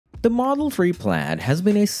The Model 3 Plaid has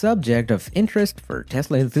been a subject of interest for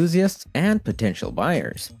Tesla enthusiasts and potential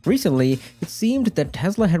buyers. Recently, it seemed that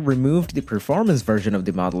Tesla had removed the performance version of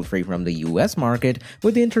the Model 3 from the US market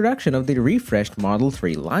with the introduction of the refreshed Model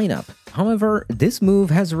 3 lineup. However, this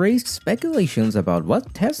move has raised speculations about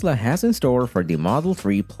what Tesla has in store for the Model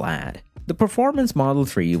 3 Plaid. The Performance Model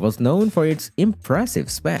 3 was known for its impressive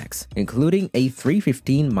specs, including a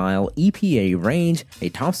 315-mile EPA range, a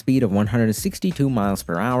top speed of 162 miles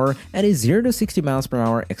per hour, and a 0 to 60 miles per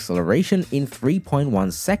hour acceleration in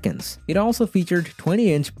 3.1 seconds. It also featured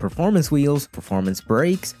 20-inch performance wheels, performance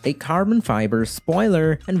brakes, a carbon fiber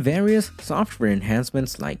spoiler, and various software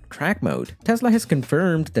enhancements like track mode. Tesla has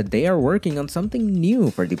confirmed that they are working on something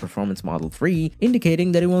new for the Performance Model 3,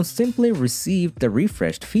 indicating that it won't simply receive the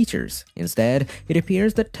refreshed features. Instead, it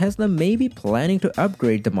appears that Tesla may be planning to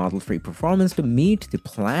upgrade the Model 3 performance to meet the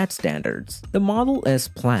Plaid standards. The Model S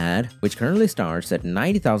Plaid, which currently starts at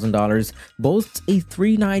 $90,000, boasts a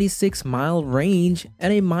 396-mile range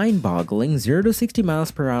and a mind-boggling 0 to 60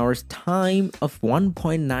 miles per hour time of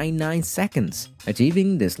 1.99 seconds.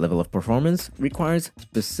 Achieving this level of performance requires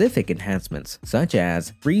specific enhancements, such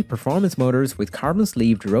as free performance motors with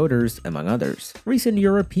carbon-sleeved rotors, among others. Recent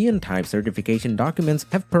European type certification documents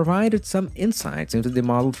have provided some insights into the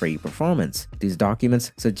Model 3 performance. These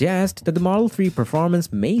documents suggest that the Model 3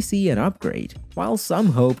 performance may see an upgrade. While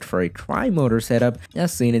some hoped for a tri-motor setup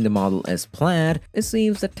as seen in the Model S Plaid, it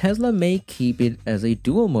seems that Tesla may keep it as a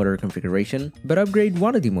dual-motor configuration, but upgrade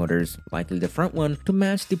one of the motors, likely the front one, to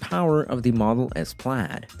match the power of the Model S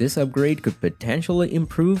Plaid. This upgrade could potentially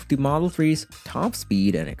improve the Model 3's top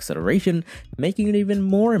speed and acceleration, making it even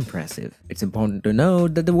more impressive. It's important to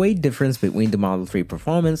note that the weight difference between the Model 3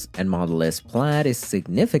 Performance and Model S Plaid is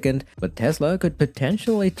significant, but Tesla could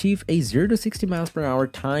potentially achieve a 0 to 60 miles per hour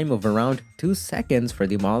time of around 2 seconds for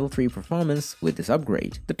the Model 3 Performance with this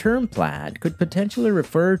upgrade. The term Plaid could potentially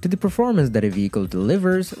refer to the performance that a vehicle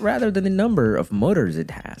delivers rather than the number of motors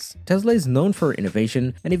it has. Tesla is known for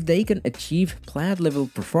innovation, and if they can achieve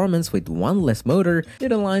Plaid-level performance with one less motor,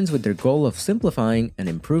 it aligns with their goal of simplifying and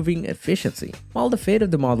improving efficiency. While the fate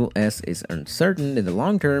of the Model S is uncertain in the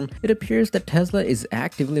long term, it appears that Tesla is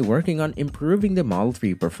actively working on improving the Model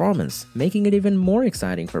 3 performance, making it even more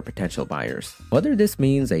exciting for potential buyers. Whether this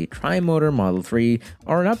means a tri-motor Model 3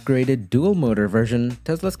 or an upgraded dual-motor version,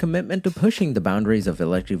 Tesla's commitment to pushing the boundaries of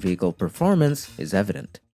electric vehicle performance is evident.